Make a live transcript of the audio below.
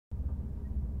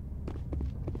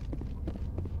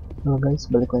Halo guys,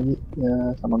 balik lagi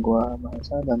ya sama gua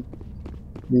Mahesa, dan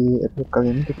di episode kali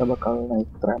ini kita bakal naik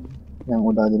tram yang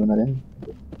udah dibenerin.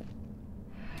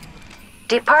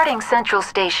 Departing Central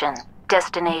Station.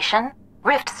 Destination,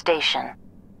 Rift Station.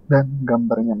 Dan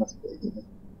gambarnya masih kayak gini.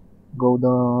 Gua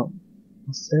udah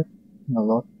save,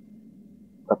 nge-load,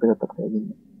 tapi tetap kayak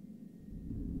gini.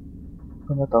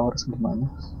 Gua nggak tahu harus gimana.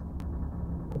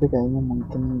 Tapi kayaknya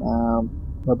mungkin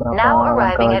beberapa Now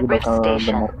langkah arriving lagi at Rift bakal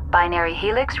Station, bener. Binary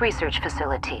Helix Research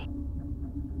Facility.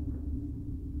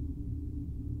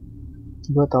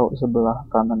 Gua tahu sebelah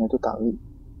kanan itu tali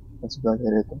dan sebelah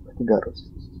kiri itu berarti garus.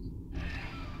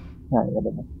 Nah, ya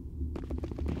benar.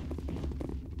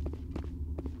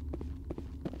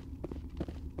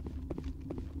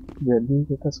 Jadi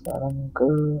kita sekarang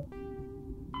ke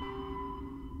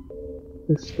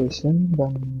Rift Station,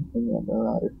 dan ini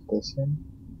adalah Rift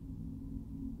Station.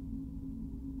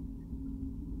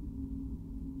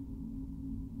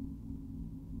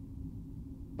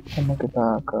 Sama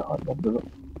kita ke hotel dulu.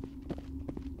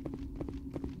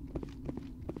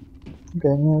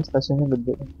 Kayaknya stasiunnya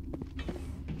gede,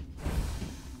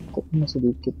 tapi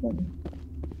masih dikit kan.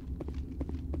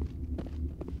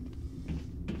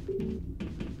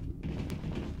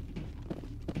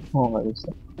 Oh, nggak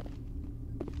bisa.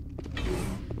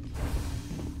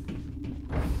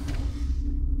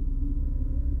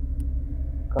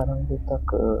 Sekarang kita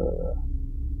ke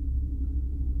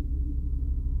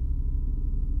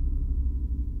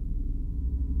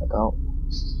nggak tahu,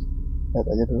 lihat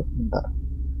aja dulu bentar.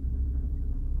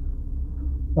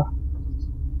 Wah,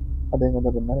 ada yang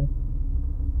udah benar.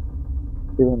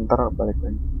 Tapi bentar balik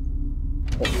lagi.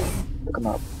 Itu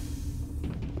kenapa?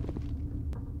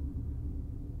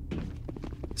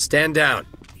 Stand down.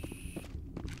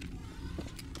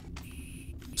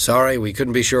 Sorry, we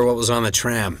couldn't be sure what was on the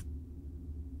tram.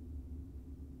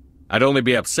 I'd only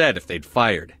be upset if they'd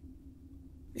fired.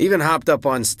 Even hopped up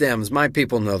on stems, my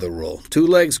people know the rule. 2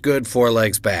 legs good, 4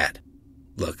 legs bad.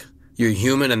 Look, you're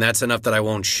human and that's enough that I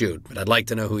won't shoot, but I'd like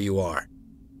to know who you are.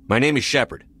 My name is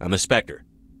Shepard. I'm a Spectre.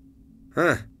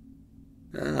 Huh.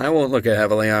 I won't look a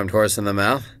heavily armed horse in the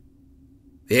mouth.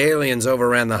 The aliens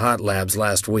overran the hot labs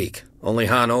last week. Only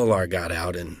Han Olar got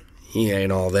out, and he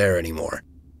ain't all there anymore.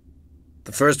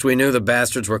 The first we knew, the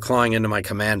bastards were clawing into my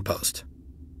command post.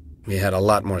 We had a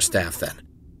lot more staff then.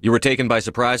 You were taken by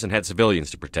surprise and had civilians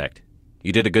to protect.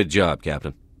 You did a good job,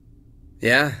 Captain.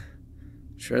 Yeah?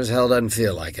 Sure as hell doesn't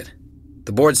feel like it.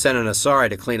 The board sent an Asari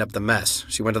to clean up the mess.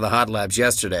 She went to the hot labs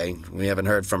yesterday. We haven't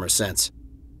heard from her since.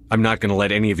 I'm not going to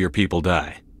let any of your people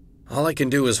die. All I can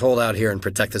do is hold out here and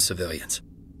protect the civilians.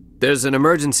 There's an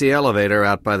emergency elevator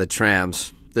out by the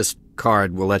trams. This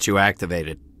card will let you activate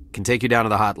it. Can take you down to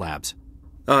the hot labs.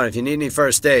 Oh, and if you need any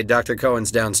first aid, Dr.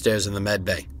 Cohen's downstairs in the med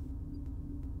bay.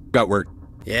 Got work.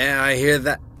 Yeah, I hear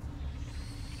that.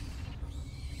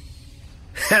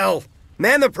 Hell!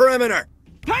 Man the perimeter!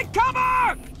 Take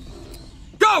cover!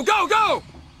 Go, go, go!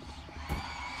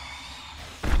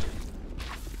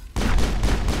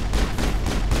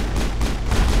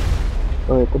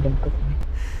 Oh, itu bentuknya.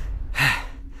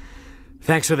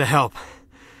 Thanks for the help.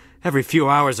 Every few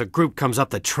hours a group comes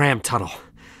up the tram tunnel.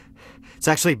 It's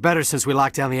actually better since we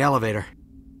locked down the elevator.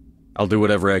 I'll do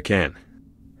whatever I can.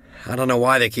 I don't know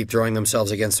why they keep throwing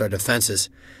themselves against our defenses.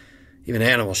 Even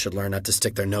animals should learn not to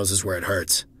stick their noses where it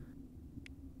hurts.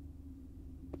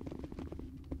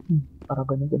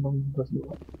 Paragonnya cuma plus 2.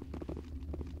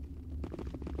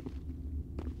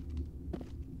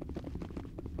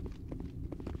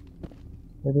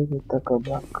 Jadi kita ke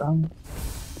belakang.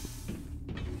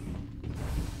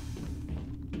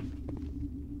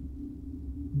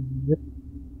 Yep.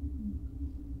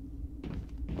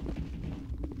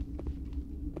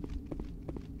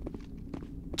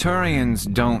 Turians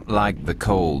don't like the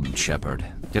cold, Shepard.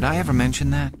 Did I ever mention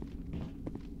that?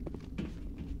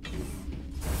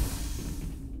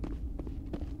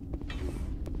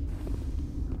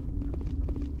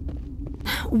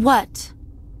 What?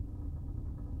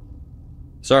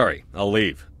 Sorry, I'll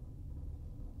leave.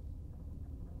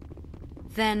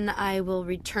 Then I will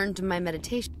return to my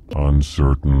meditation.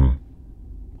 Uncertain.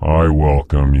 I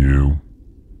welcome you.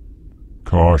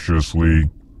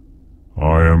 Cautiously,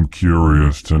 I am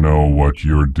curious to know what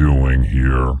you're doing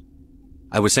here.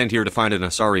 I was sent here to find an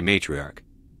Asari Matriarch.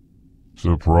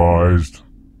 Surprised?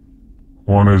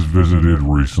 One has visited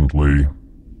recently.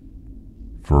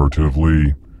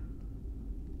 Furtively.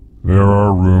 There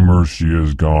are rumors she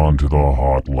has gone to the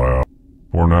hot lab.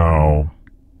 For now,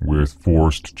 with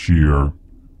forced cheer,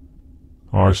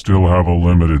 I still have a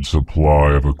limited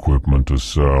supply of equipment to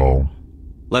sell.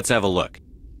 Let's have a look.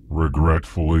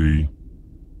 Regretfully,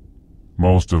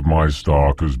 Most of my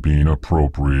stock is being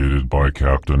appropriated by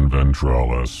Captain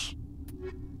Ventrellis.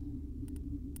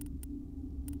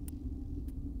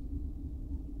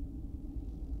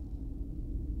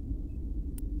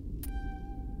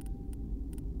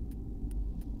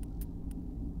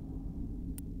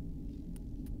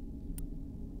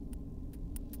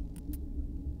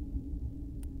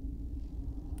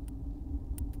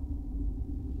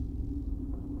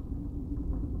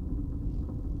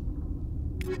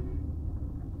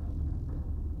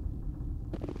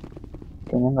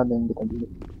 Kayaknya nggak ada yang kita beli.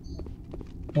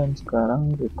 Dan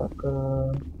sekarang kita ke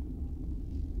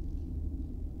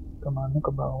mana,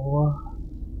 ke bawah.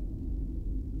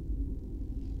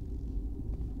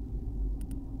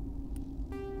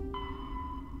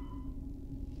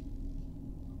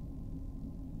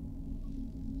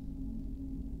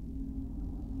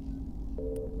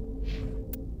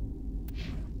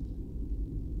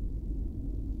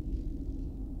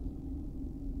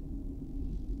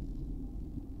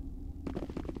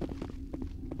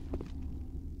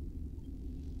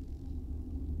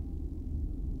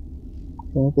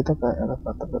 Kayaknya kita ke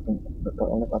elevator, tapi nggak tahu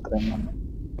elevator yang mana.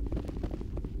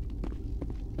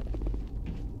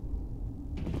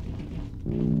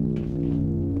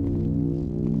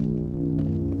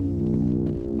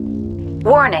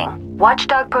 Warning,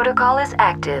 Watchdog protocol is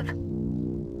active.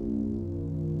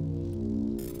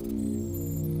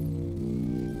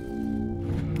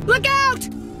 Look out!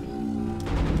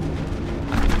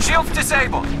 Shields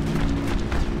disabled.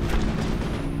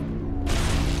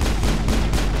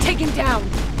 Take him down.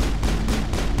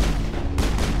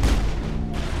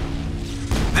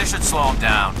 This should slow him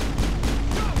down.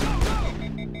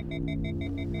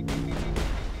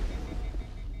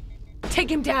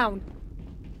 Take him down.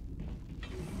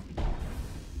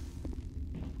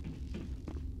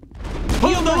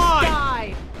 Hold the line.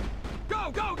 Die.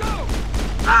 Go, go, go!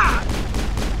 Ah!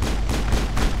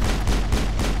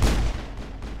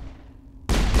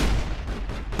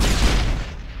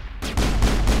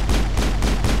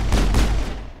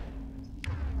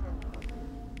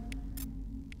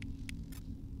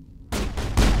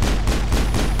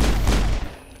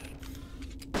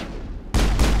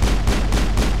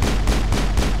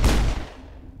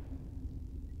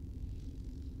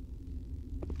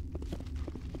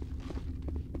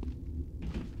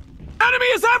 Enemy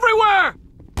is everywhere!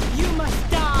 You must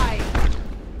die.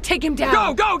 Take him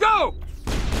down. Go, go, go!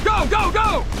 Go, go,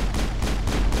 go!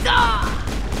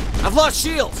 I've lost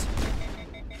shields.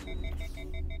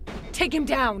 Take him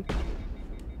down.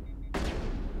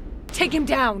 Take him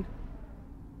down.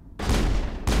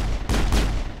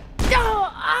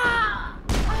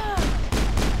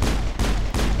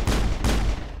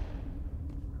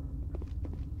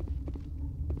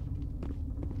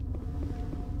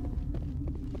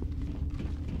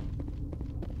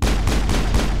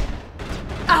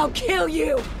 I'll kill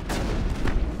you!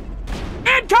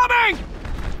 Incoming!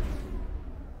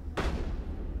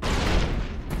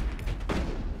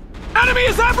 Enemy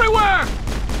is everywhere!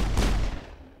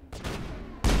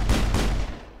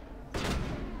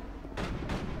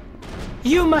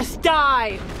 You must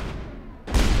die!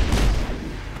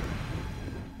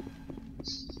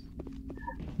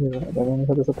 Ya, dari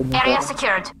satu-satunya Area cara.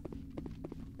 secured.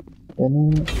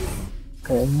 Ini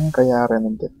kayaknya kayak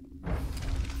Renegade.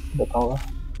 Udah tau lah.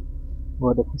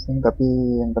 Gua ada pusing, tapi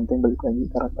yang penting balik lagi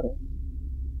karakternya.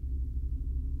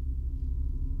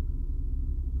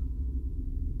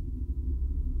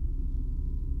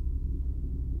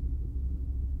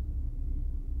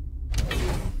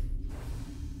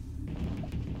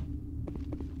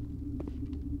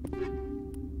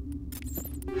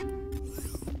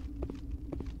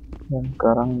 Dan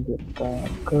sekarang kita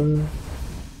ke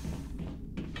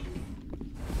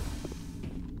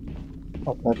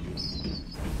Lantas.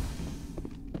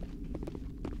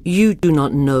 You do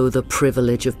not know the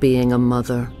privilege of being a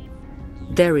mother.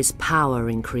 There is power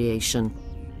in creation.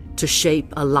 To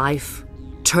shape a life,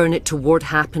 turn it toward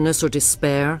happiness or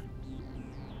despair.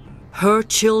 Her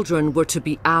children were to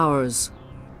be ours,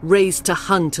 raised to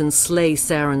hunt and slay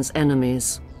Saren's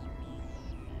enemies.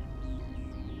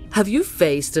 Have you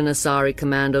faced an Asari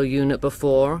commando unit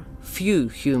before? Few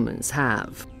humans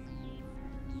have.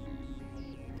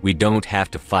 We don't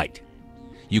have to fight.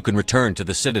 You can return to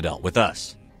the Citadel with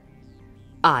us.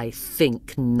 I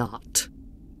think not.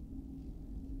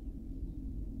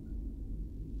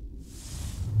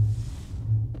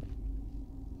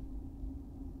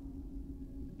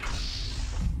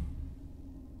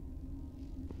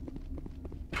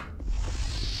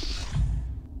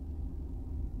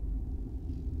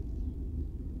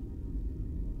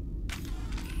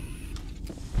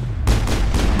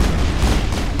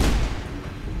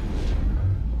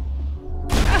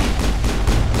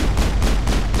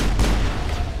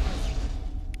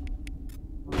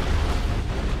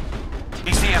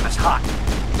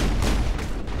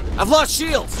 I've lost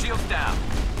shields! Shields down.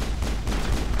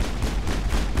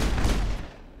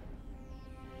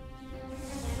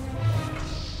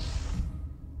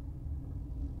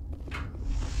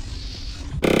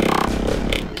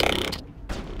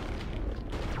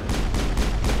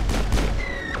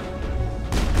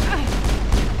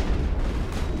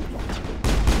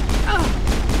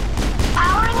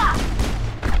 Powering up.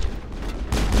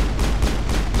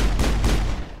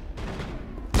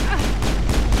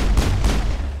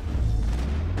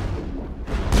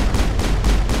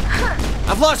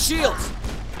 I've lost shields!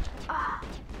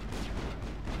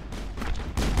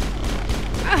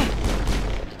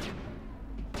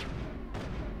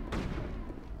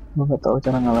 Gue gak tahu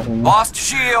cara ngalahinnya. Lost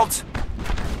shields.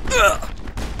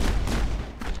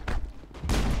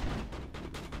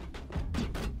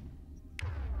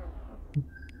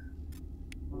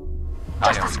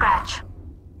 Just a scratch.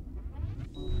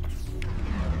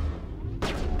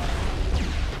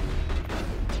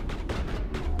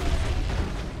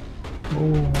 Oh.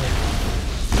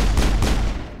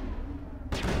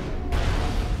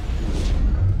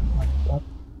 Mantap.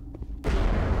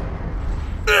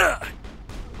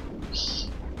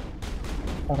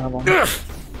 Parah banget.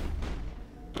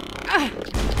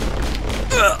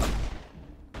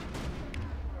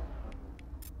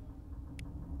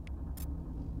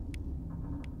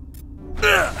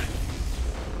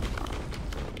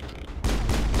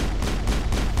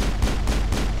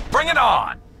 Bring it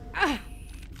on.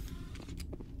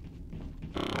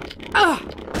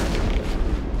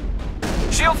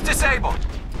 Shields disabled.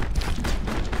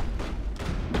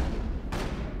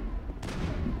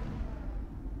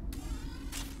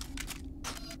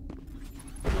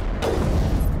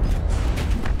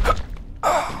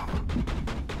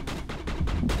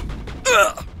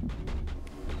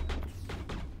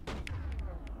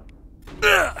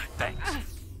 Thanks.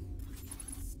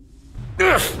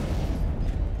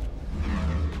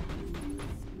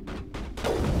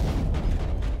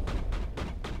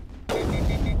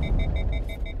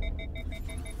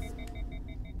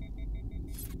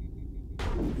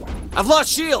 I've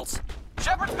lost shields!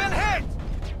 Shepard's been hit.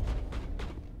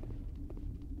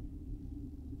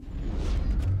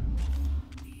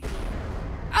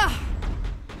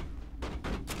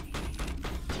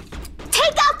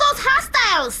 Take out those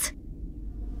hostiles!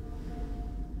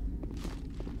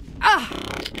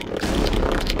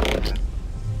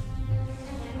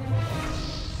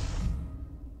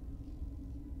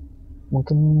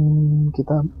 Mungkin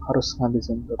kita harus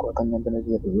ngabisin kekuatannya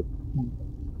Benerziach dulu.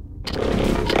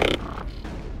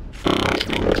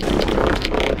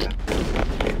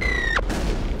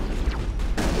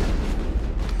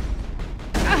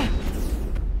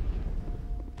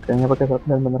 Kayaknya pakai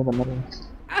shotgun bener-bener.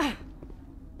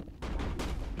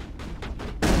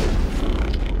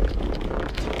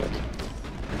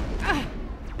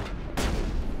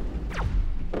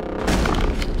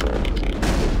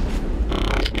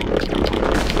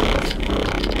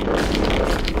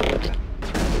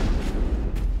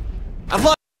 I've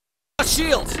lost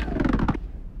shields!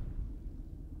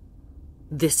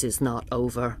 This is not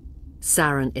over.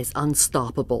 Saren is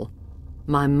unstoppable.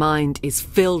 My mind is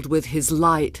filled with his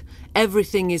light.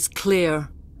 Everything is clear.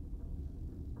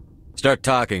 Start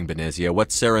talking, Benerziach.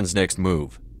 What's Saren's next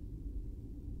move?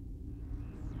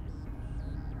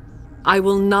 I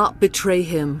will not betray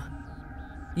him.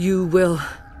 You will...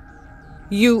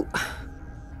 You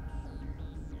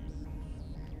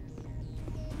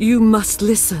must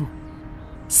listen.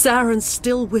 Saren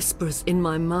still whispers in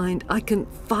my mind. I can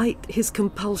fight his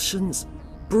compulsions.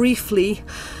 Briefly,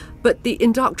 but the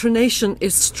indoctrination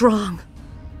is strong.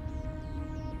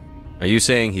 Are you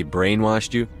saying he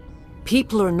brainwashed you?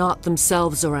 People are not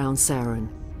themselves around Saren.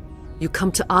 You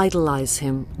come to idolize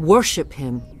him, worship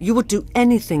him. You would do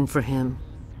anything for him.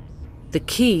 The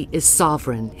key is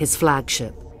Sovereign, his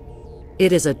flagship.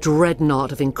 It is a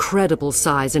dreadnought of incredible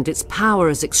size, and its power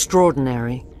is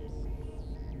extraordinary.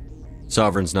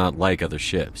 Sovereign's not like other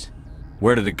ships.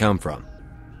 Where did it come from?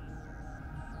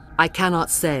 I cannot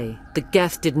say. The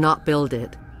Geth did not build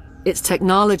it. Its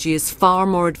technology is far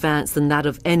more advanced than that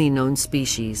of any known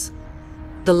species.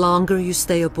 The longer you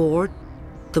stay aboard,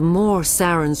 the more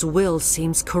Saren's will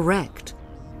seems correct.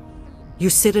 You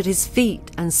sit at his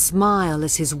feet and smile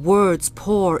as his words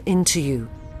pour into you.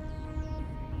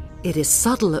 It is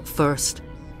subtle at first.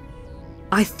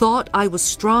 I thought I was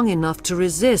strong enough to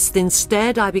resist.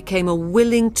 Instead, I became a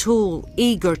willing tool,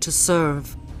 eager to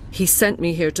serve. He sent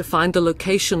me here to find the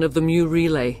location of the Mu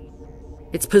relay.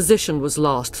 Its position was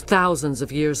lost thousands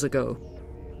of years ago.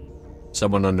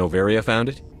 Someone on Noveria found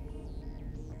it?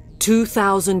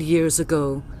 2,000 years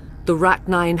ago, The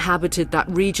Rachni inhabited that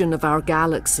region of our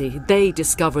galaxy. They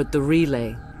discovered the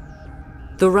relay.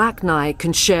 The Rachni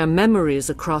can share memories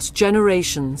across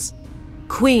generations.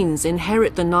 Queens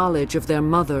inherit the knowledge of their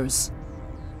mothers.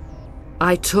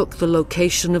 I took the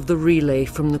location of the relay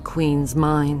from the Queen's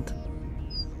mind.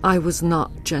 I was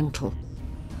not gentle.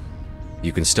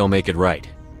 You can still make it right.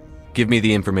 Give me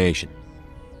the information.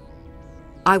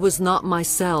 I was not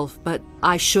myself, but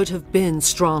I should have been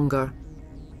stronger.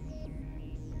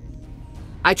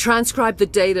 I transcribed the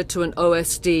data to an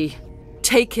OSD.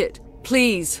 Take it,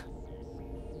 please.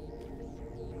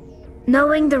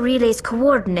 Knowing the relay's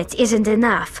coordinates isn't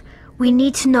enough. We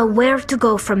need to know where to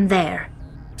go from there.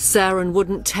 Saren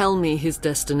wouldn't tell me his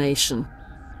destination.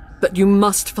 But you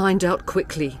must find out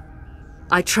quickly.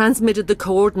 I transmitted the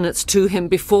coordinates to him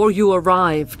before you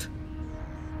arrived.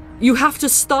 You have to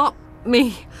stop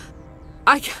me.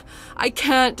 I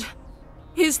can't.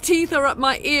 His teeth are at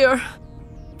my ear.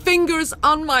 Fingers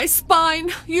on my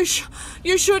spine. You should.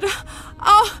 You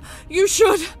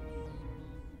should.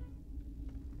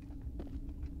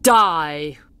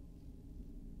 Die.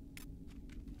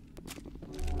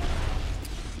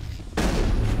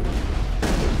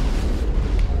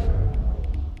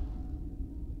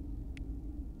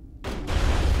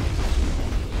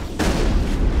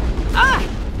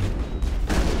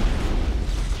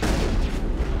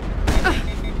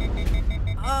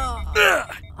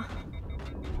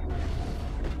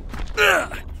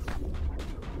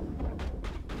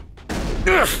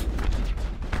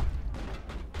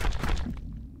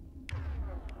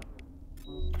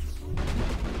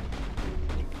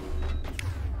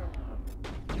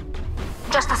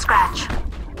 Just a scratch.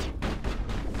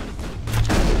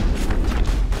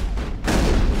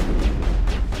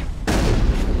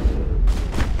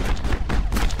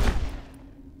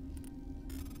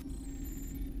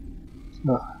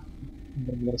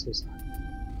 Benar-benar susah.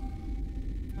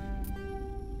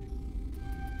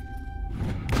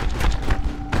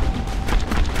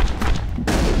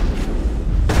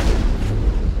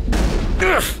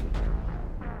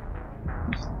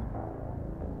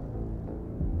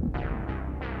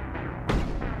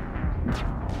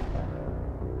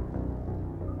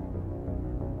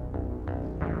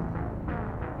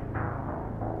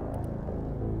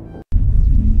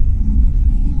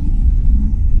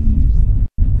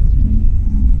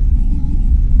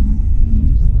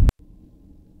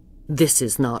 This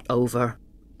is not over.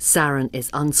 Saren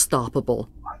is unstoppable.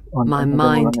 My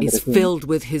mind is filled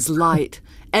with his light.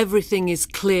 Everything is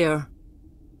clear.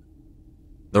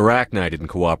 The Rachni didn't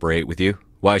cooperate with you.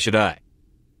 Why should I?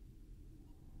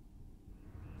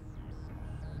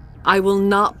 I will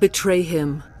not betray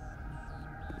him.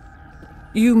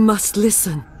 You must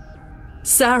listen.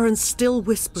 Saren still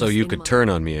whispers. So you could turn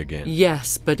on me again?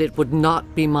 Yes, but it would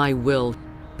not be my will.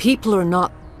 People are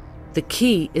not... The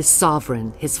key is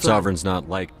Sovereign, his flag. Sovereign's not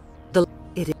like...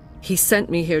 He sent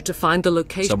me here to find the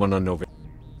location. Someone unknown.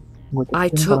 I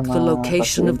took the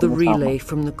location of the relay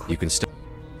from the... You can still...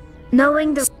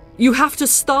 Knowing the... You have to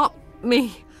stop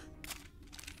me.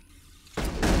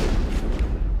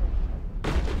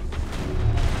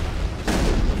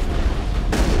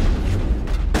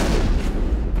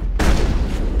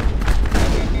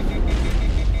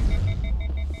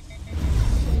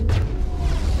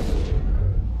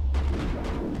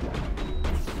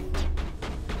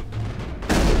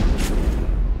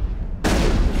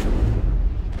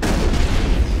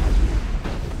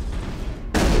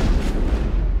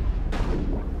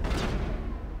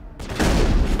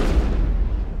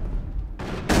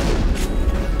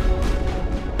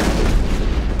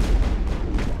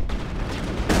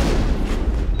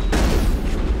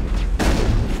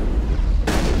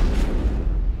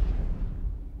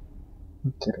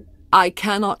 I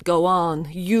cannot go on.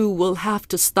 You will have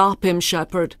to stop him,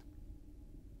 Shepard.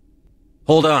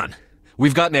 Hold on.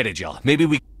 We've got Medigel. Maybe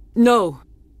we... No.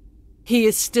 He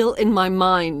is still in my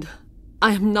mind.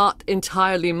 I am not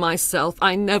entirely myself.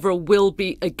 I never will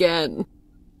be again.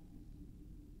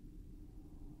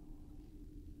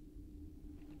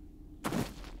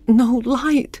 No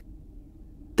light.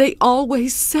 They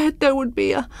always said there would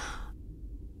be a...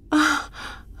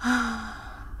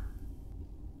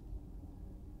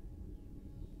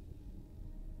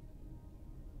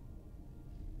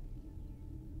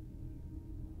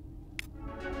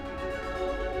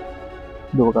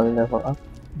 Dua kali level up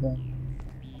dan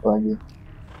apa lagi?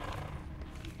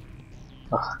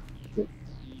 Shit.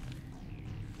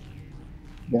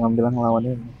 Jangan bilang ngelawan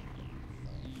ini.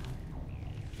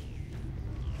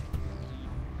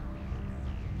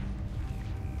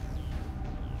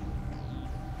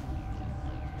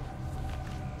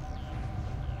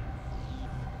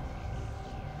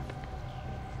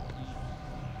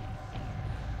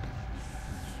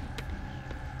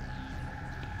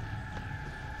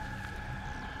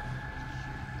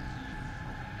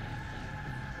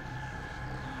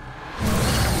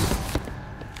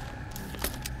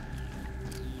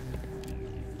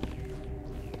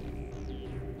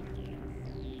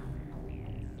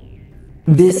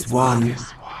 This one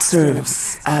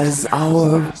serves as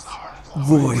our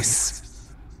voice.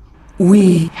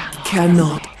 We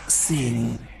cannot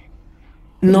sing.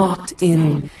 Not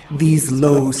in these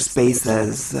low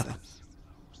spaces.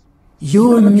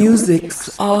 Your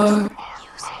musics are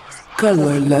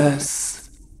colorless.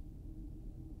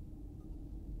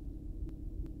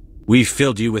 We've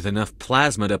filled you with enough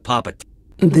plasma to pop it.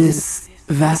 This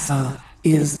vessel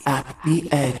is at the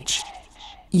edge,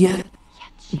 yet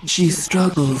she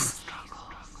struggles.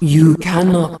 You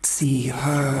cannot see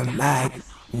her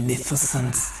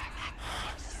magnificence.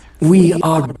 We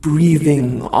are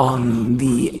breathing on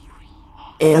the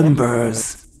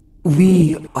embers.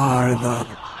 We are the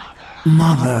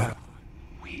mother.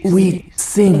 We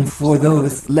sing for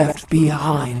those left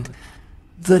behind,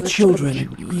 the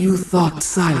children you thought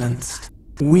silenced.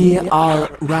 We are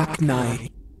Rachni.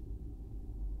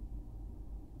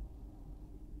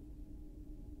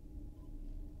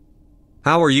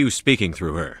 How are you speaking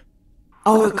through her?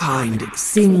 Our kind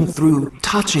sing through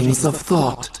touchings of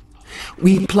thought.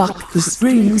 We pluck the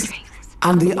strings,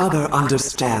 and the other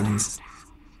understands.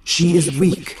 She is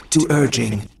weak to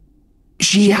urging.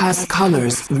 She has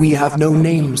colors we have no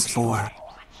names for.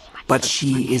 But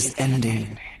she is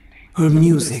ending. Her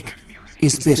music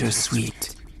is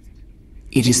bittersweet.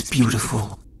 It is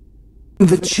beautiful.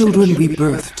 The children we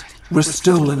birthed were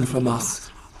stolen from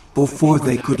us before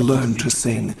they could learn to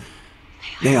sing.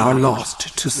 They are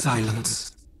lost to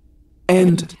silence.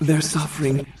 And their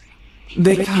suffering,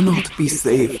 they cannot be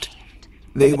saved.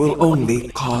 They will only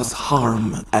cause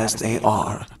harm as they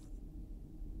are.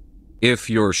 If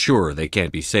you're sure they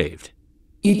can't be saved.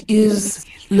 It is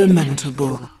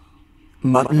lamentable,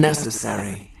 but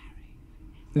necessary.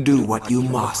 Do what you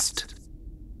must.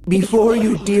 Before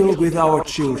you deal with our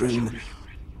children,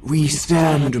 we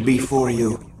stand before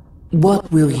you.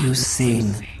 What will you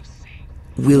sing?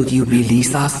 Will you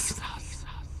release us?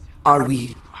 Are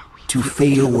we to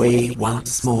fade away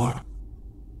once more?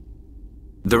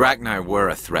 The Rachni were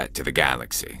a threat to the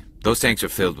galaxy. Those tanks are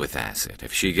filled with acid.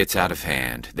 If she gets out of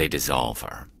hand, they dissolve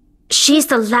her. She's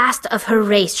the last of her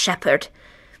race, Shepard.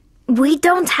 We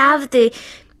don't have the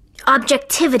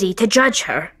objectivity to judge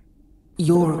her.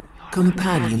 Your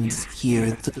companions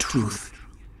hear the truth.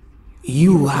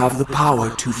 You have the power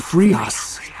to free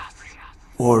us,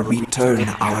 or return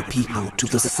our people to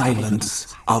the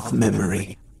silence of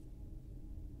memory.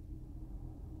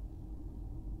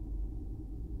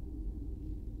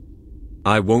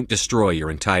 I won't destroy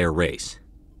your entire race.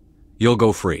 You'll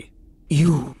go free.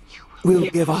 You will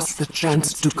give us the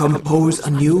chance to compose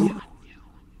anew?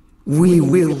 We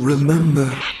will remember.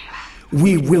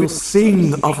 We will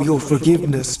sing of your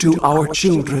forgiveness to our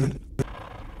children.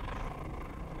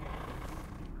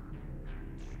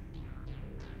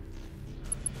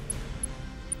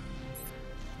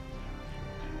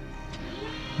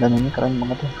 Dan ini keren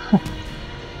banget ya.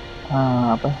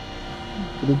 Apa?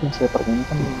 Jadi dia seperti ini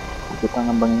kan kita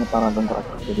ngembanginnya paragon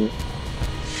karakter, jadi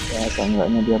ya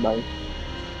seenggaknya dia baik,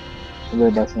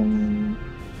 bebasin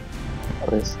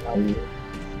race lain,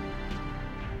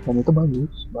 dan itu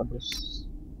bagus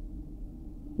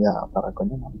ya.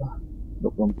 Paragonnya nambah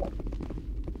 24.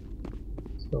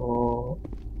 So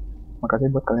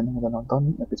makasih buat kalian yang udah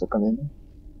nonton episode kali ini.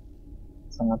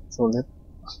 Sangat sulit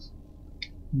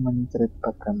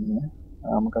menceritakannya.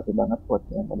 Makasih banget buat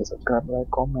yang udah subscribe, like,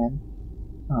 komen,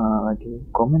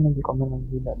 komen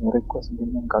lagi, dan request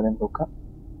game yang kalian suka.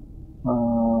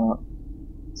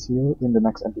 See you in the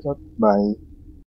next episode. Bye.